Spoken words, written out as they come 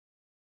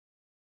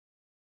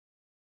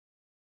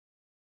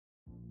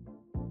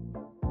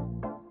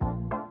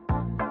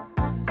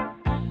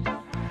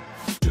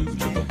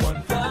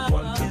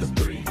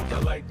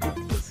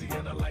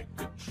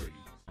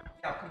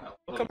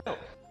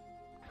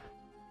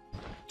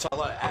Saw a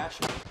lot of ash.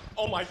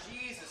 Oh my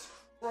Jesus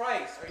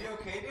Christ! Are you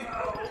okay, dude?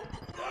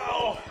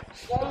 Oh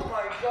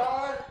my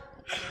God!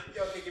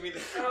 Yo, okay, give me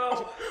this.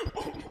 Oh,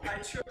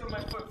 I tripped on my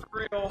foot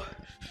for real.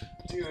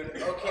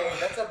 Dude, okay,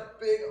 that's a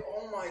big,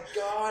 oh my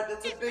God,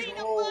 that's a big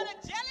hole.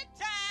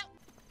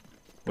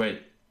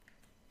 Wait,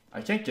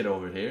 I can't get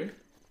over here.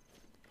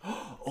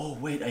 Oh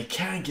wait, I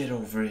can get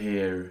over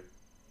here.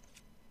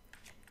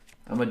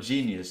 I'm a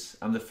genius.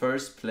 I'm the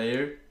first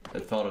player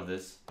that thought of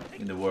this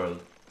in the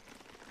world.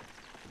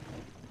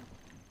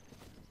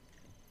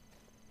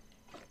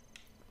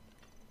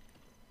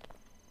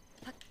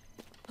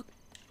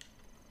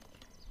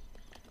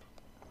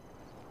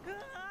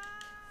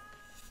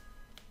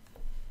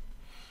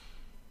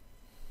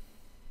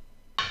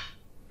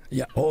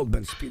 Я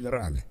Олден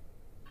спидран.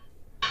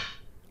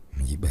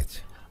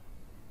 Ебать.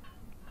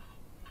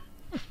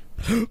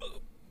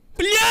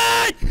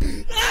 Блять!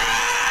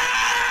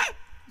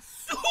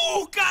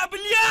 Сука,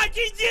 блять,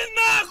 иди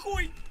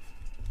нахуй!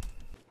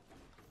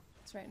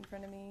 It's right in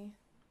front of me.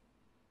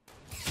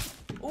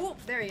 Oh,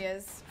 there he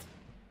is.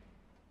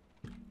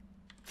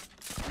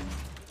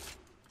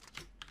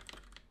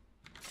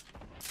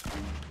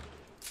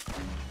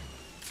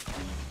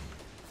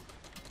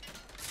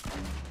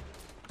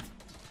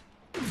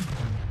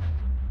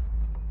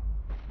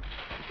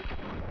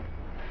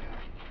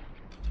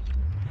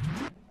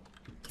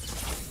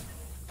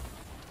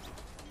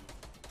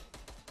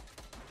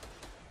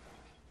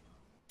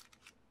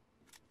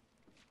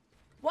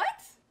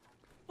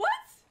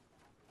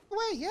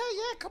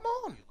 Yeah, come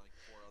on.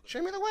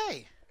 Show me the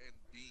way.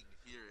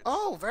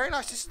 Oh, very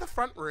nice. This is the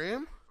front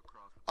room.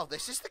 Oh,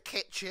 this is the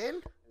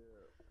kitchen.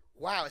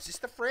 Wow, is this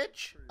the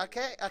fridge?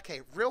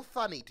 Okay, real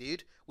funny,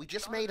 dude. We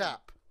just made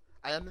up.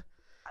 I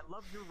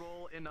love your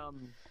role in,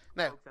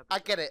 No, I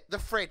get it. The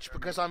fridge,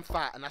 because I'm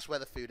fat, and that's where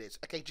the food is.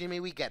 Okay, Jimmy,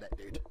 we get it,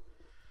 dude.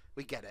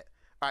 We get it.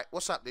 Alright,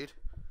 what's up, dude?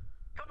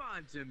 Come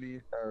on,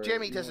 Jimmy.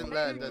 Jimmy doesn't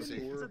learn, does he?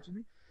 What's up,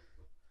 Jimmy?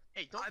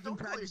 Hey, don't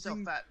call yourself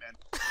fat, man.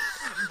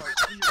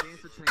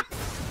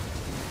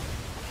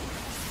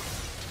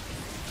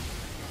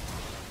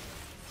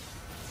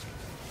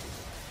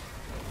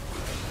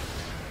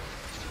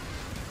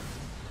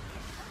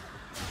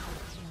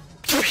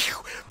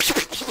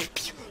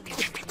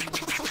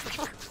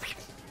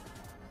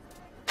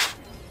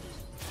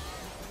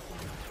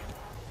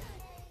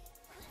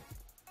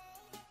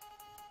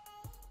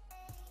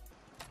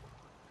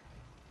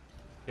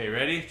 Okay,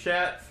 ready,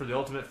 chat, for the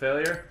ultimate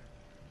failure?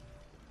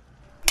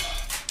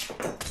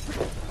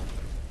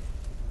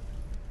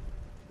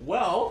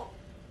 Well,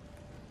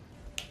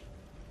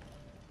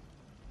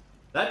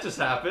 that just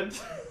happened.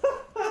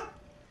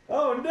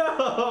 Oh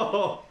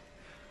no!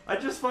 I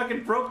just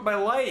fucking broke my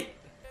light.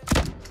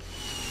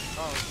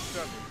 Oh,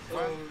 shut it.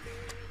 1,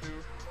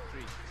 2,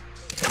 3.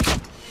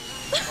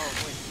 Oh,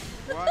 wait.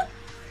 1,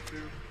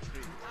 2,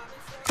 3.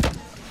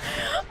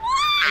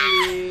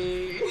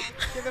 Hey.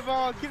 Give the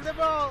ball, give the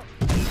ball.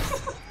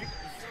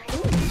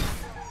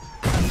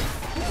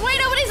 Wait,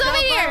 nobody's over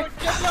here!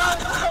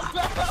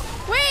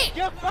 Wait!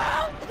 Where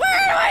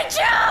do I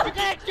jump? You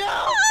can't jump!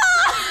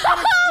 Oh,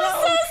 I'm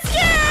so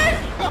scared!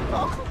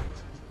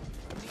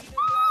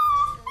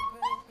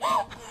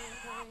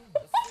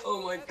 Oh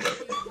my God.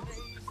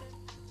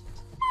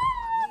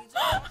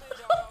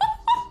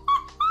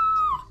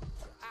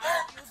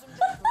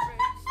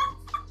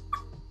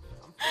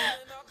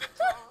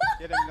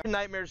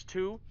 Nightmares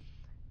 2,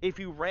 if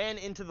you ran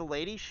into the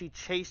lady, she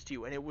chased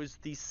you, and it was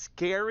the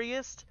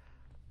scariest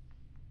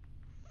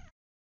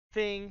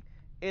thing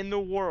in the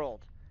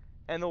world.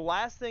 And the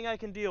last thing I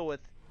can deal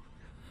with.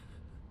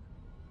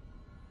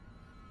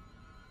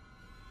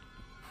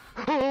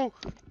 Oh!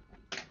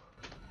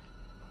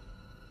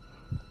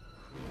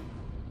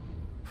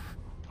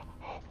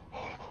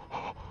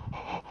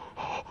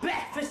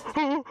 Breakfast!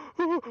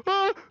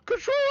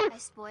 Control! I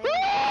spoiled it.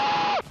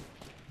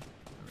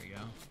 There we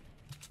go.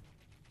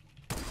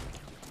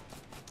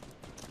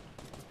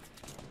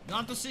 You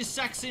want to see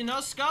sexy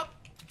Nuskop?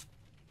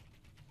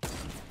 You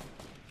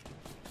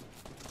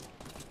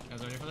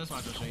guys ready for this?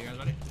 Watch, I'll show you guys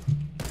ready.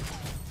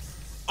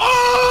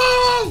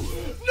 Oh!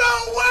 No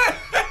way!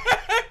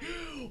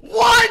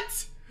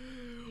 What?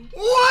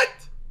 What?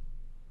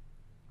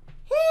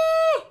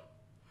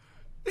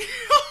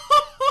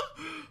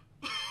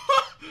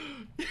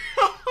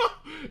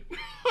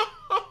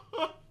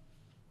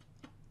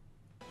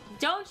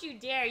 Don't you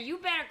dare. You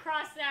better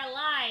cross that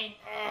line.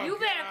 Oh, you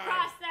better God.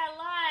 cross that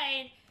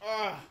line.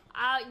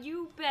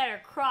 You better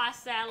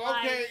cross that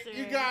line, Okay, sir.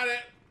 you got it.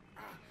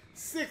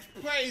 6th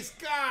place,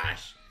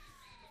 gosh.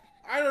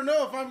 I don't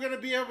know if I'm going to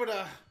be able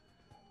to...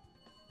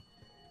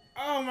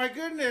 Oh, my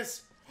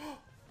goodness.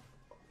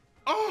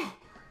 Oh,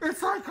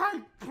 it's like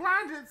I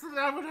planned it so that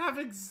I would have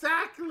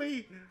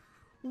exactly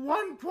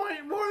 1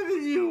 point more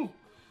than you.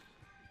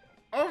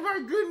 Oh, my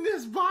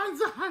goodness,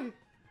 Bonsai.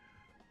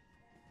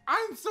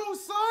 I'm so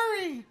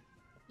sorry.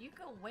 You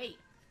can wait.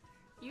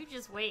 You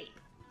just wait.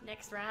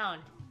 Next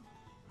round.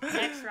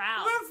 Next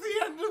round. That's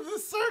the end of the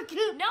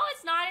circuit. No,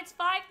 it's not. It's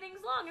 5 things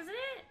long, isn't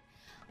it?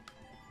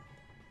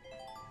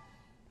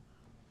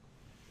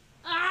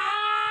 Ah!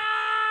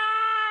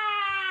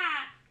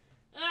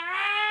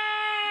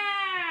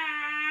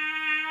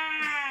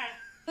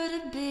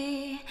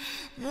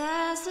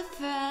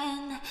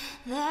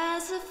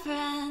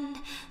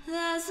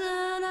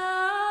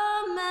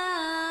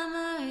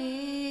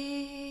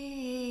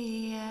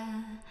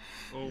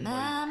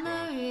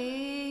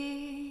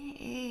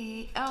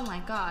 Oh my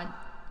god.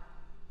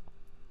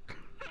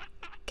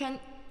 Can...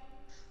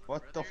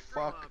 What the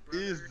fuck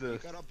is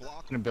this?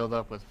 Gonna build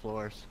up with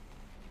floors.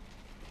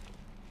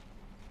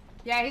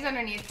 Yeah, he's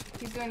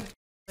underneath. He's doing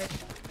the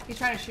He's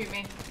trying to shoot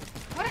me.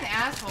 What an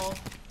asshole.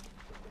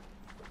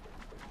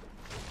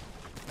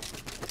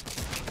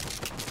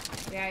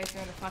 Yeah, he's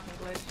doing a fucking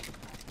glitch.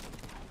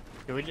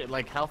 Can we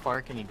like, how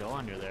far can he go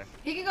under there?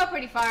 He can go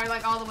pretty far,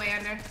 like all the way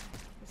under.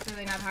 It's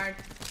really not hard.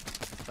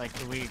 Like,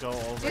 can we go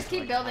over? Just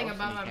keep like, building house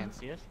above and he him. Can't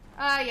see us?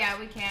 Yeah,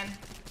 we can.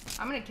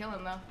 I'm gonna kill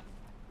him though.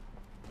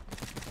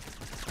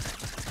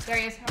 There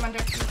he is. I'm under.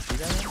 See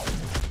that?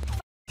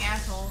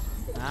 Asshole.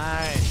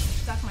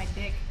 Nice. Suck my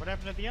dick. What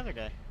happened to the other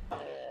guy? I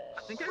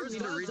think I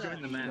need to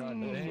rejoin the map.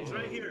 It's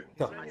right here.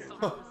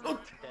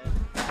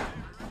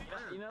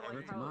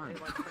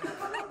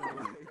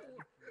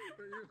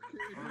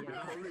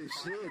 Holy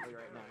shit.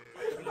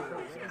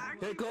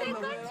 Hey, Colton,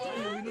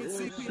 we need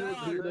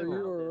CPR. Dude, are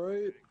you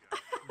alright?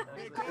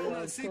 Hey,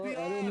 Colton, CPR.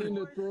 I didn't mean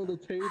to throw the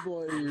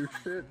table at your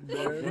shit,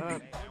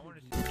 man.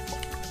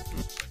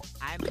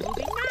 I'm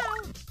moving now.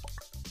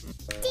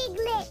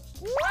 Diglett!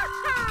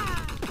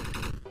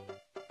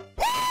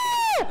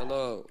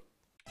 Hello.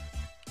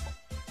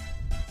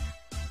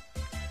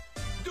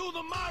 Do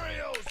the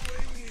Mario swing.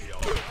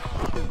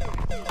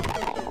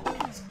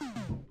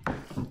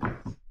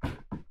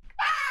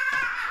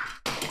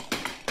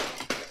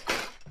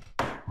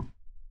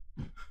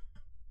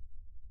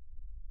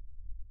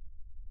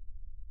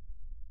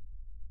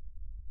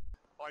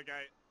 Like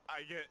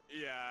I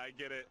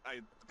get it.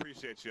 I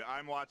appreciate you.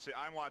 I'm watching.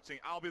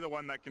 I'll be the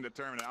one that can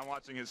determine it. I'm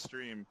watching his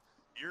stream.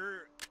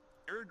 You're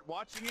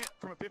watching it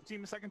from a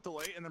 15-second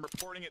delay and then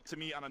reporting it to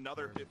me on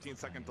another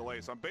 15-second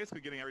delay. So I'm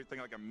basically getting everything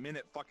like a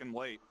minute fucking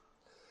late.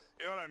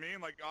 You know what I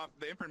mean? Like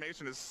the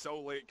information is so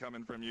late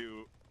coming from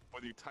you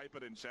when you type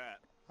it in chat.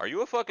 Are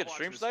you a fucking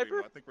stream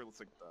sniper? I think we're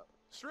listening to that.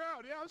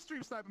 Shroud, yeah, I'm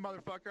stream sniping,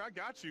 motherfucker. I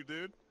got you,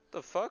 dude.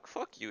 The fuck?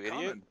 Fuck you, idiot.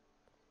 Coming.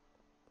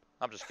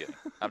 I'm just kidding.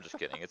 I'm just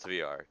kidding. It's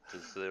VR.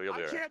 Just, you'll be I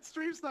alright. can't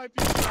stream snipe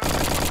you.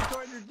 I'm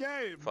enjoying your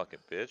game. Fucking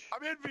bitch.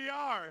 I'm in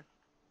VR.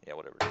 Yeah,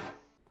 whatever.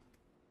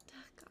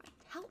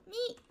 Help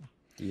me!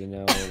 Do you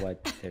know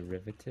what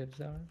derivatives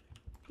are?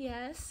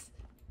 Yes.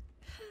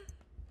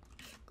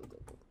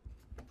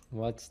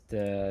 What's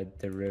the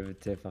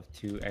derivative of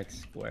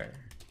 2x squared?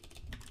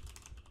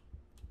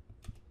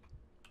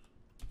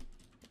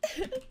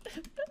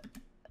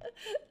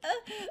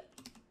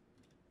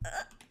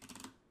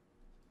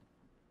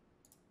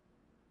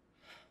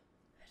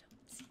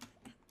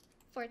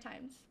 Four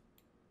times.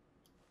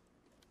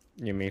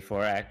 You mean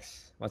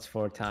 4x? What's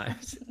 4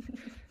 times?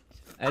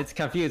 It's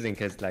confusing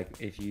because, like,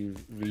 if you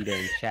read it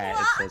in chat,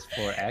 it says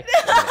 4x and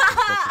it's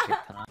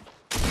specific time.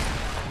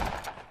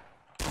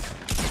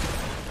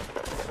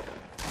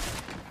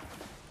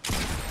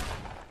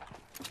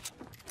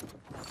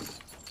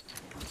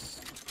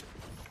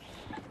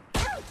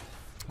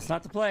 It's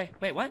not to play.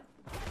 Wait, what?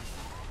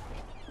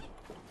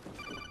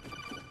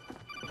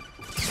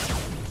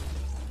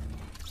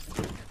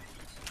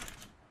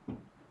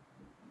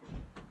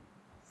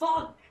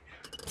 Fuck!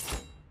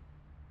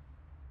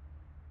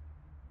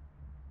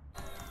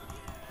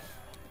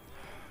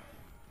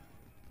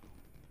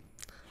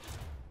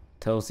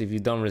 Toast, if you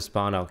don't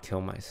respond, I'll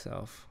kill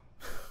myself.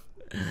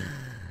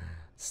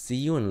 See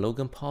you in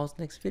Logan Paul's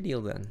next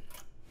video then.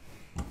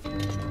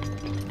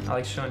 I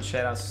like showing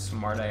chat how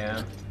smart I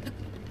am.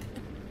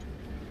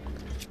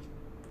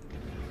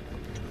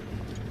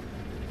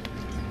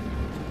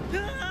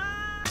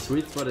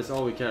 Sweet spot is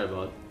all we care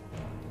about.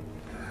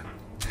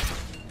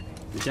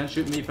 You can't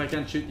shoot me if I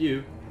can't shoot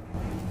you.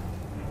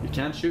 You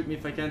can't shoot me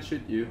if I can't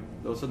shoot you.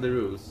 Those are the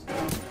rules.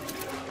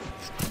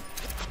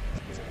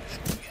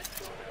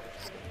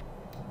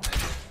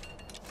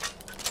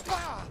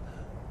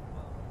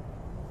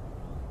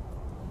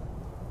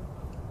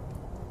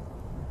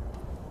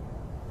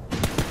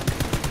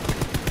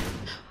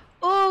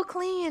 Oh,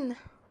 clean.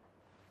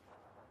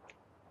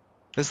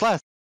 This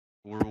last,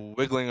 we're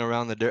wiggling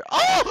around the dirt.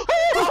 Oh!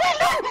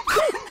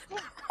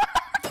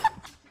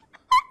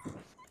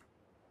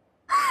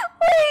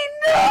 Wait,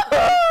 no!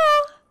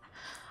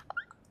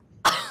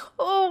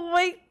 Oh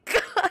my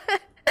god.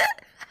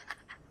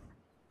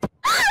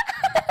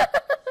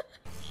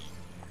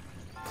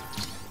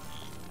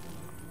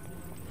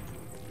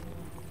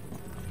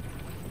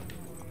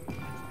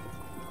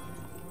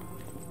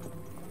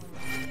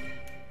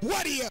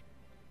 What are you?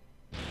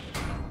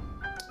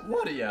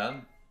 What are ya?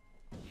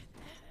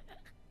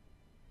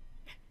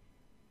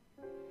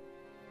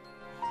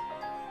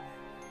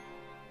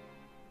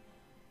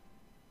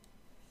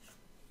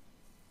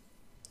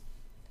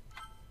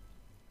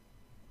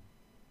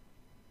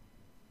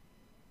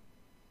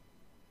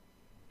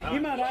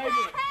 Ima live.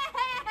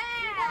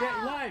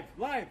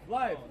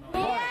 Live.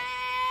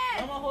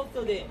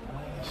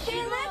 She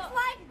looks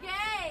like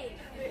gay!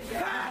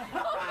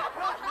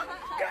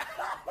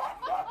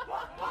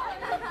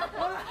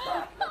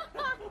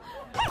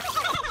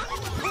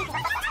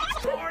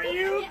 Are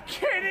you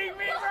kidding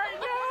me right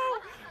now?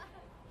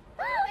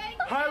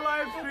 Hi,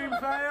 live stream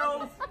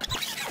fails.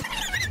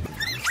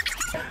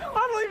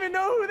 don't even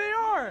know who they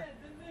are.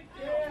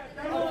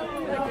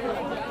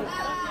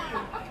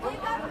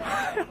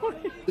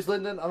 It's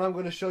Lyndon, and I'm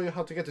going to show you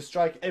how to get a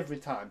strike every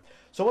time.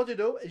 So what you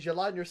do is you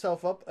line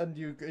yourself up, and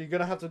you're going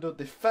to have to do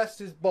the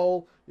fastest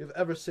ball you've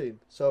ever seen.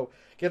 So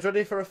get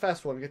ready for a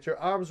fast one. Get your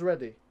arms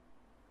ready.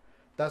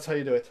 That's how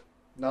you do it.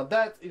 Now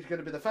that is going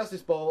to be the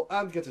fastest ball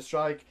and get a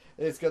strike.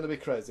 It's going to be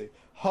crazy.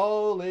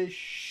 Holy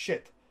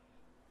shit.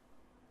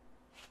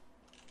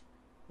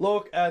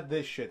 Look at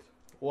this shit.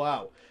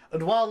 Wow.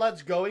 And while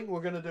that's going,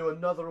 we're going to do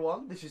another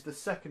one. This is the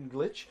second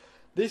glitch.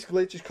 This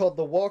glitch is called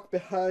the walk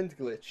behind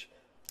glitch.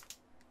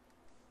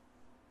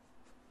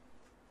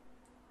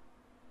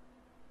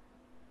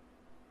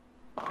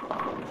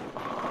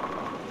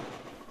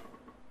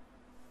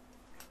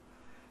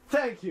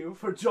 Thank you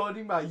for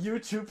joining my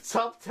YouTube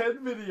top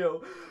 10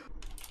 video.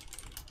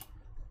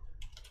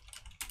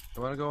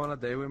 You wanna go on a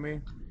date with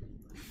me?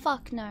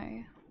 Fuck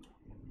no.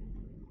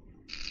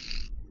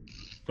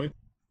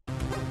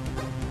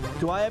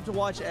 Do I have to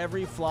watch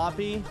every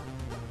floppy?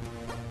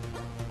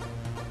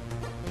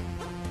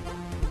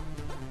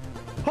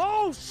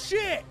 Oh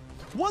shit!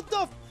 What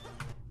the?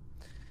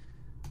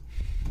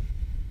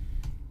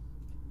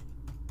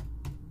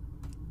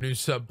 New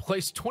sub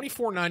placed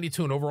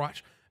 $24.92 in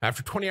Overwatch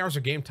after 20 hours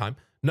of game time.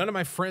 None of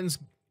my friends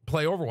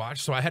play Overwatch,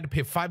 so I had to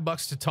pay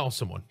 $5 to tell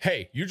someone,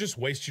 hey, you just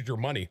wasted your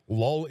money.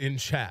 Lol in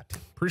chat.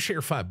 Appreciate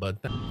your $5, bud.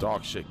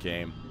 Dog shit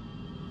game.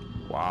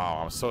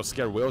 Wow, I'm so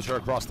scared. Wheelchair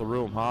across the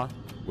room, huh?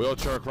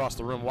 Wheelchair across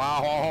the room.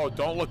 Wow, oh,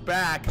 don't look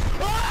back.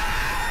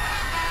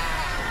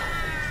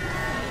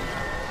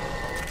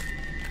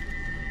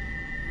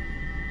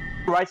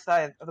 Right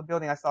side of the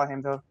building, I saw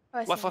him though.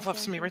 Oh, left,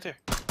 see me right there.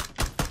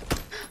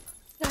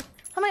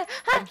 Oh my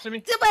god,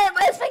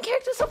 my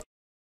character's so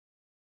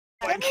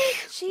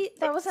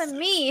that wasn't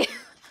me.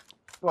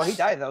 Well, he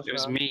died though. It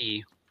was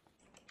me.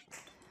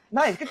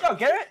 Nice, good job,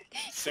 Garrett.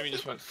 Sammy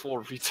just went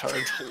full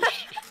retard.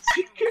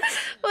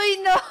 Wait,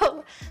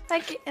 no.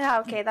 Like,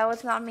 okay, that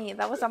was not me.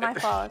 That was not my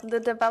fault. The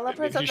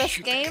developers of this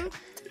game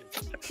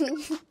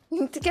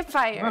need to get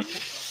fired.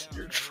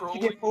 You're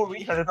trolling. You get full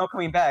retard, there's no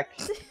coming back.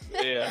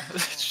 Yeah,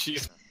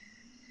 jeez.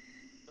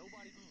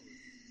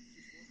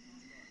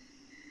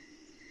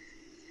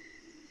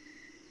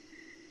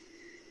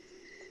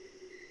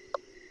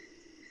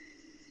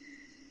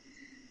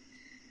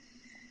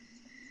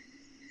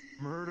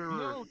 Murderer.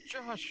 No,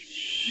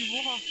 Josh,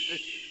 you lost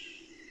it.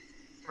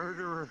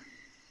 Murderer.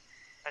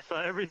 I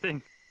saw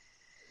everything.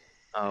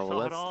 Oh,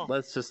 saw it well, all.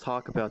 let's just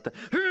talk about that.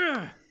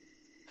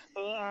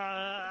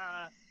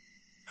 I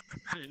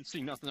didn't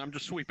see nothing. I'm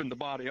just sweeping the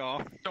body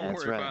off. Don't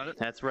That's worry right. about it.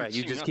 That's right. Didn't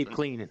You see just keep nothing.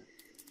 cleaning.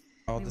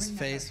 Oh, this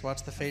face.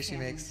 Watch the face she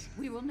makes.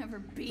 We will never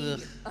be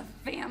Ugh. a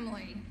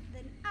family.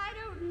 Then I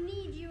don't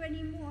need you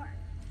anymore.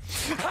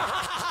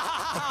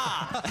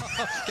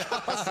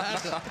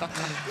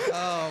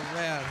 Oh,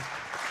 man.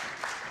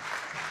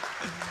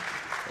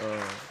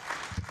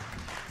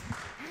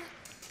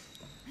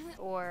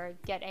 Or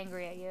get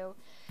angry at you.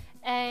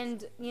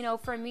 And, you know,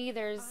 for me,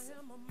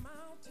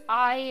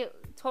 I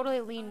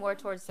totally lean more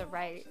towards the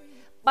right.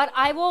 But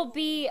I will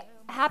be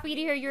happy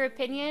to hear your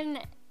opinion.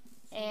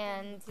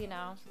 And, you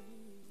know,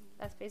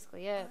 that's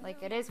basically it.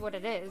 Like, it is what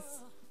it is.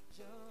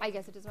 I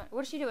guess it doesn't matter.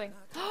 What is she doing?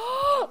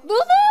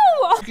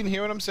 Lulu! You can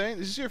hear what I'm saying?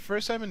 This is your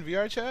first time in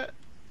VR chat?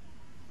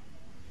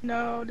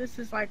 No, this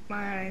is like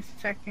my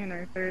second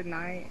or third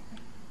night.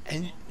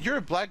 And you're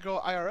a black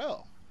girl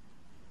IRL.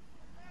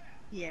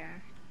 Yeah.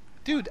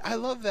 Dude, I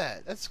love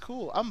that. That's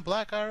cool. I'm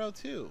black IRL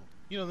too.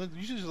 You know,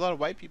 usually there's a lot of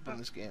white people in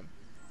this game.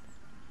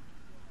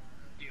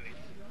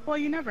 Well,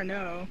 you never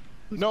know.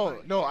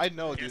 No, I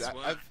know, dude. Guess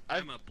what?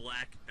 I'm a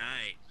black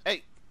knight.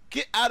 Hey,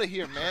 get out of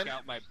here, man. Took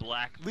out my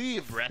black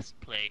Leave.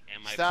 breastplate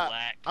and my Stop.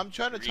 black I'm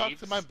trying to talk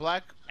to my greaves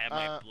black. and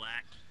my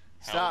black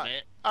Stop.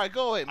 helmet. All right,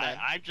 go away, man.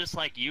 I'm just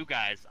like you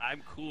guys.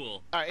 I'm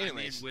cool. All right, I'm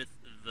anyways. in with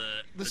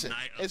the Listen,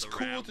 Knight of it's the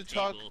cool Round to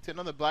Table. talk to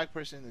another black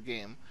person in the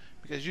game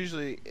because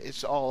usually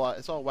it's all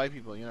white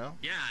people, you know.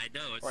 Yeah, I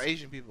know. Or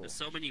Asian people. There's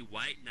so many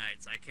white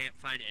knights. I can't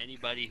find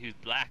anybody who's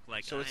black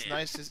like So I it's am.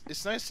 nice.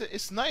 It's nice.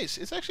 It's nice.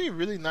 It's actually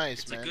really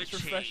nice, It's man. a good It's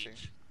refreshing.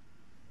 change.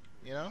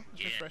 You know,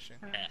 it's Yeah. refreshing.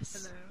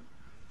 Yes.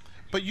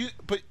 But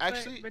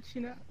actually, But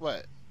you know,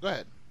 what? Go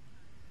ahead.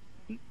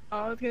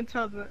 I was gonna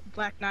tell the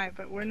Black Knight,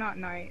 but we're not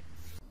knights.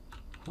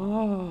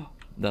 Oh,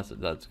 that's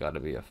got to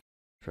be a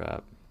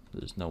trap.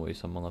 There's no way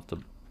someone left a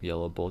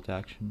yellow bolt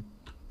action.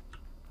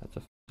 That's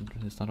a.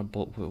 It's not a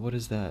bolt. What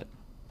is that?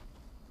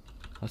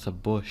 That's a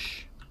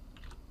bush.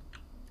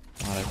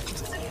 Not a.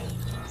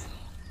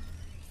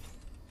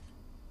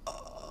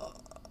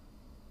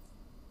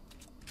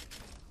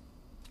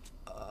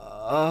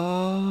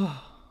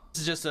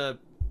 This is just a.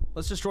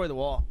 Let's destroy the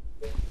wall.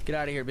 Get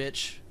out of here,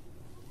 bitch.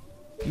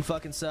 You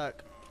fucking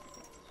suck.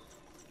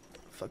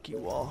 Fuck you,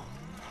 wall.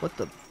 What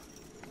the?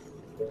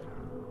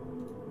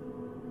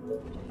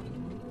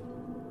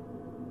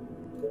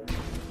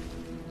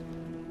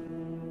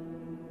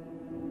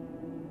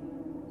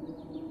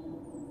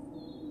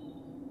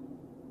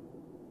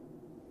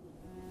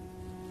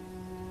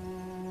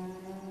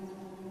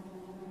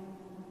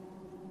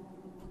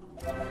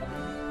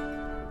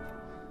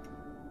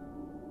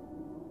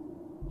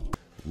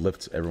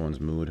 lifts everyone's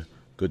mood.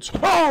 Good.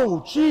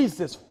 Oh,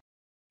 Jesus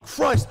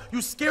Christ!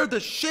 You scared the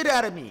shit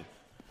out of me!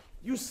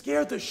 You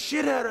scared the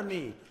shit out of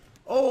me!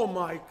 Oh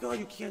my God,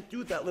 you can't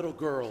do that, little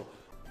girl.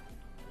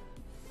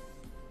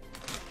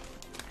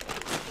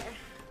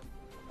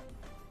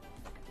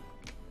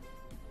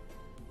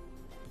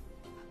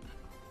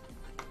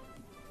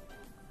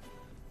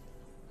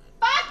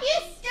 Fuck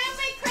you,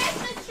 stupid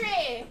Christmas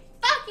tree!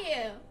 Fuck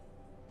you!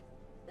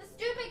 The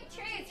stupid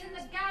tree is in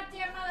the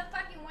goddamn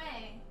motherfucking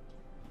way.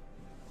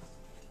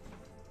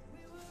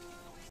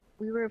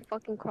 We were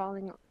fucking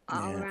crawling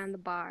all around the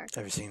bar.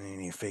 Ever seen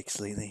any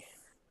fakes lately?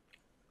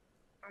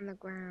 On the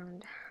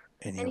ground.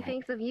 Any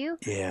fakes of you?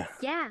 Yeah.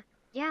 Yeah.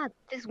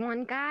 This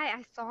one guy,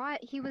 I saw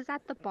it. He was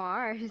at the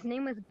bar. His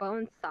name was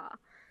Bonesaw.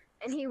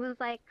 And he was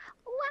like,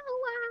 wow,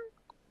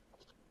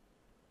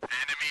 wow.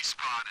 Enemy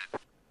spotted.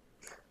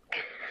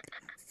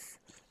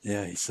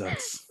 Yeah, he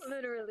sucks.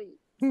 Literally.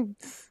 Yeah,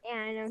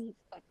 I know he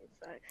fucking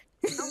sucks.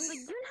 I was like,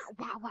 you're not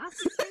wow wow.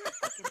 You're not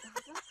fucking wow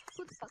wow.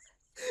 Who the fuck?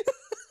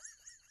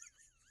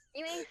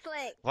 You ain't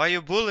slick. Why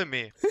you bullying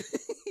me?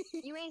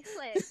 You ain't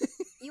slick.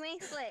 You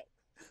ain't slick.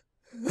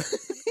 Look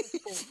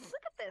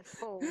at this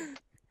fool.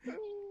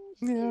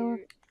 Yeah.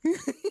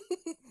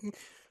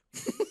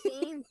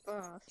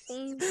 Shameful.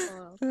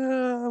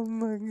 Oh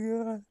my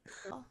God.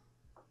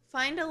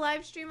 Find a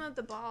live stream of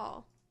the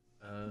ball.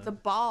 The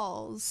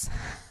balls.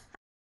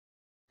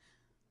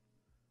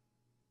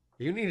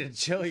 You need to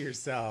chill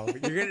yourself.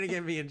 You're gonna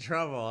get me in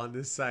trouble on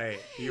this site.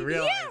 You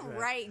realize Yeah, that?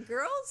 right.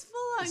 Girls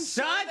full on.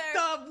 Shut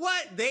the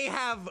what? They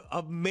have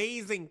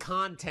amazing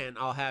content,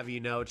 I'll have you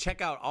know. Check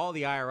out all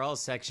the IRL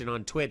section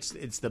on Twitch.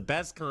 It's the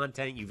best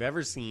content you've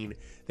ever seen.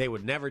 They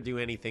would never do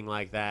anything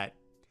like that.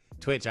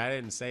 Twitch, I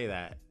didn't say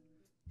that.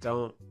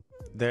 Don't.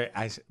 They're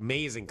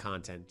amazing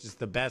content. Just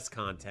the best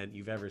content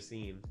you've ever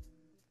seen.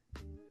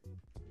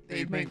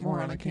 They'd make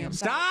more on a camp.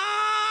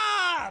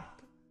 Stop!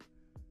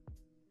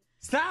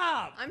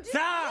 Stop! I'm just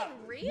Stop!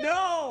 being real.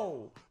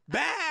 No!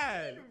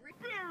 Bad!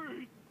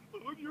 Barry,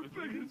 I'm your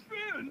biggest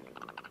fan.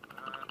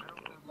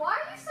 Why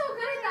are you so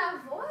good at that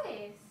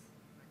voice?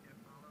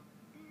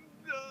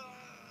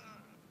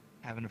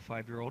 Having a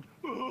 5-year-old.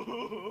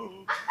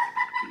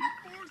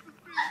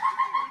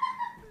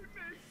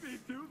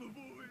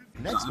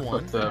 Next You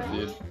one, fucked up,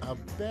 dude. a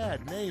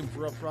bad name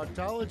for a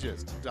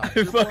proctologist. I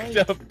Dr. fucked Blank.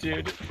 up,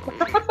 dude.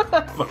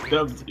 Fucked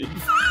up, dude.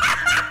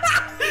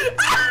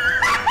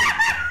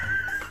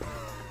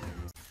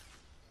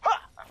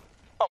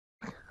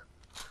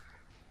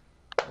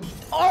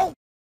 Oh!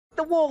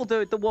 The wall,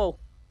 dude, the wall.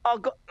 Oh,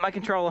 God, my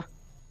controller.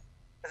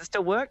 Does it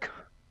still work?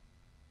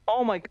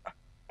 Oh my God.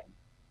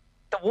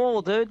 The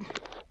wall, dude.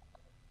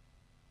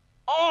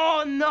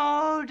 Oh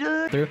no,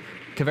 dude. Through.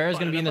 Kavera's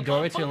gonna be in the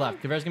doorway to your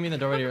left. Kavera's gonna be in the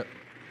doorway to your.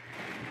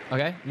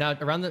 Okay, now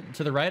around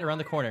to the right, around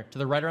the corner. To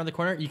the right, around the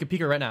corner. You can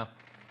peek her right now.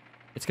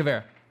 It's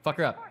Kavera. Fuck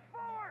her up.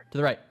 To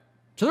the right.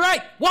 To the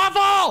right!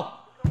 Waffle!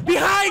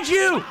 Behind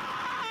you!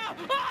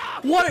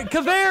 What?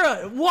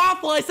 Kavera!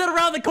 Waffle! I said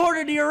around the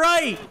corner to your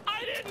right!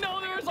 I didn't know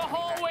there was a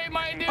hallway,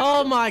 my dude.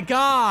 Oh my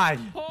God!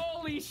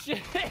 Holy shit.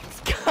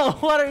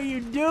 What are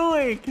you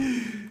doing?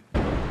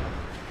 Damn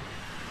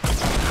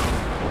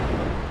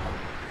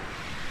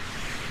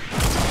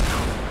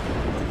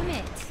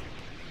it.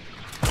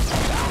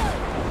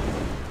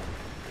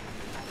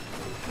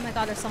 Oh my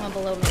God, there's someone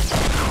below me.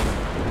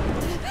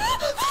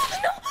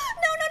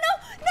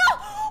 No!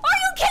 Are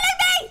you kidding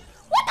me?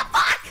 What the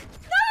fuck?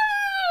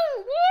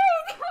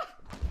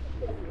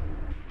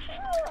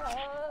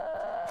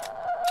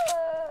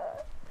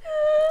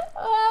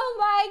 Oh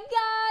my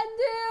God,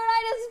 dude! I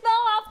just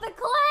fell off the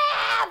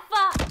cliff!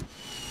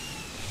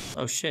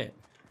 Oh shit.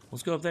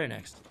 Let's go up there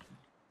next.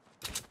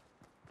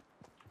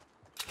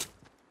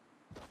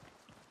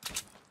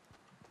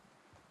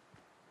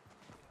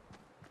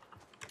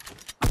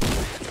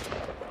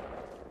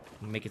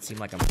 Make it seem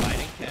like I'm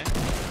fighting, okay?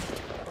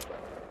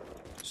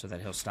 So that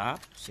he'll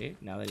stop. See?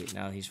 Now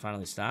that he's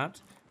finally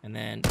stopped. And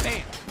then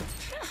bam!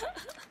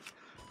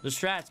 The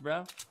strats,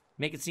 bro.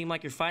 Make it seem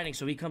like you're fighting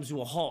so he comes to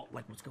a halt.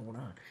 Like, what's going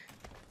on?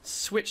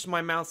 Switched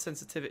my mouth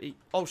sensitivity.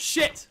 Oh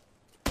shit!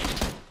 I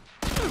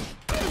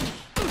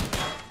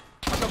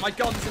got my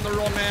guns in the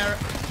wrong area.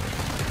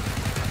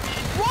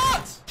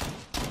 What?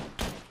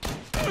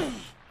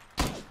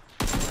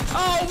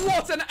 Oh,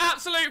 what an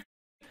absolute...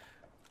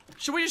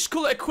 Should we just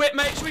call it a quit,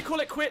 mate? Should we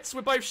call it quits?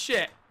 We're both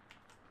shit.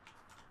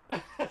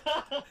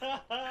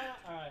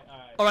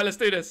 Alright, let's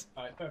do this.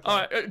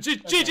 Alright,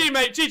 GG,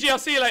 mate. GG, I'll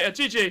see you later.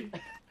 GG.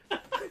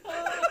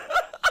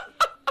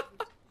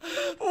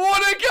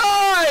 What a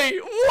guy!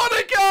 What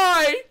a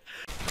guy!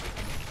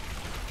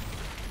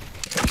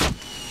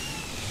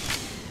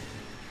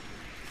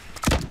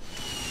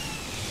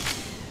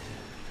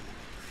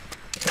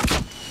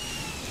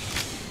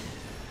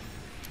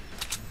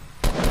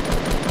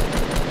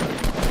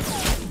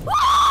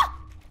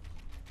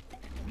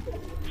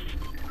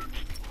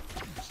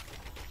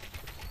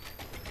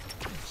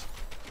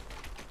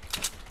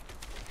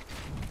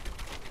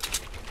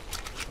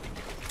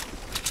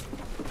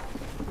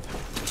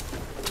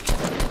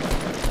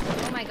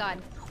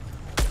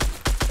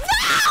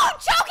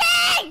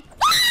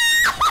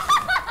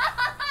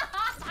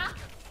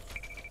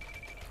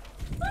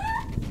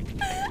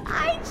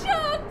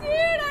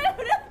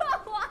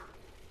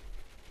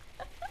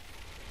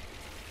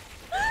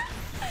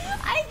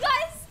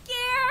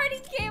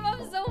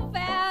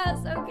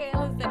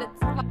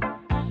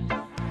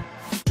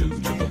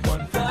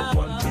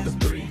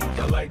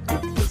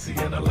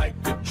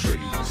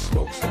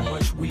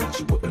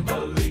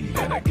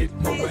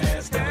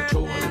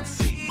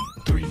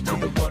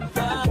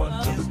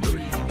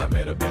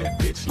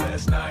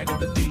 night in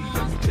the deep.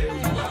 Let me tell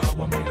you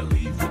how I made a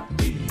leave with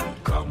me.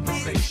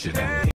 Conversation.